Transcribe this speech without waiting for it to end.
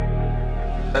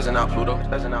Peasant out Pluto.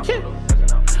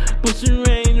 Pushing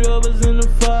Range Rovers in the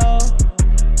fall.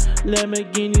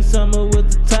 Lamborghini summer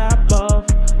with the top off.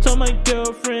 Told my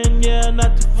girlfriend, yeah,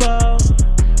 not to fall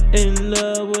in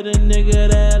love with a nigga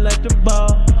that like to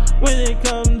ball. When it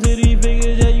comes to these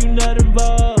figures, yeah, you not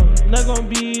involved. Not gonna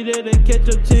be there to catch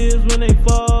your tears when they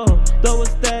fall. Throw a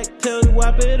stack till you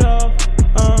wipe it off.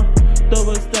 Throw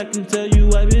a stack until you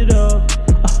wipe it off.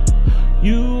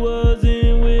 You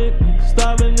wasn't with me,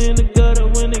 starving in the gutter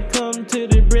when it come to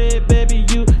the bread, baby.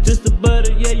 You just a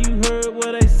butter, yeah. You heard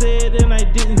what I said and I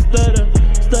didn't stutter.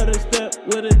 Stutter step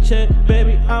with a check,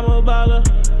 baby. I'm a baller.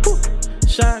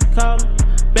 Shot caller,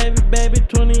 baby.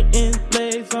 20-inch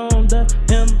blades on the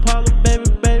Impala,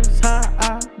 baby's how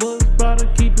I was brought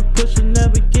up. Keep it pushing,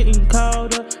 never getting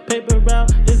caught up. Paper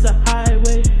route is a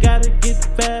highway, gotta get the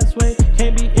fast way.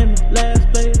 Can't be in the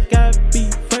last place, gotta be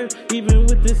first. Even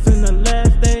with this in the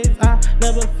last days, I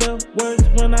never felt worse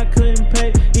when I couldn't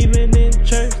pay. Even in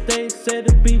church, they said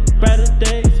it'd be brighter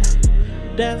days.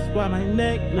 That's why my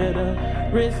neck lit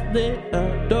up, wrist lit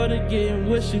up, daughter getting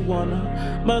what she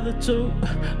wanna, mother too.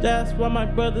 That's why my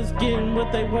brothers getting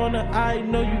what they wanna. I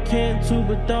know you can too,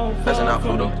 but don't fall. Peasant out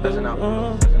Pluto.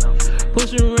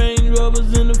 Pushing Range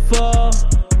Rovers in the fall.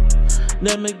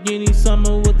 Lamborghini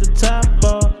summer with the top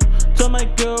off. Told my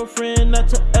girlfriend not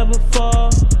to ever fall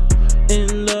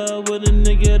in love with a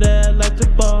nigga that like to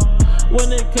ball.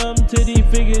 When it comes to these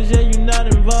figures, yeah, you not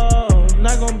involved.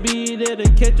 Not gonna be there to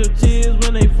catch your tears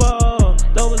when they fall.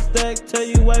 Throw a stack till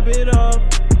you wipe it off.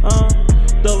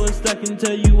 Throw a stack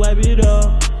until you wipe it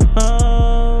off.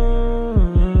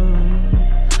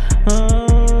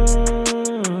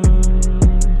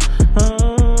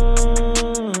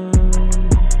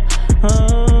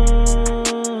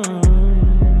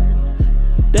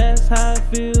 That's how it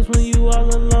feels when you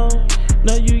all alone.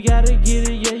 No, you gotta get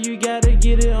it, yeah, you gotta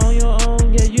get it on your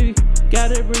own. Yeah, you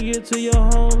gotta bring it to your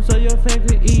home so your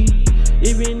family can eat.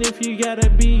 Even if you gotta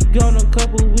be gone a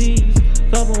couple weeks,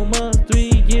 couple months,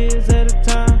 3 years at a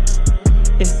time.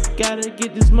 Yeah, gotta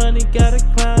get this money, gotta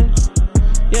climb.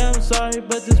 Yeah, I'm sorry,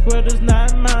 but this world is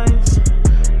not mine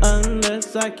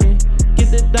unless I can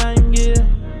get the dime, yeah.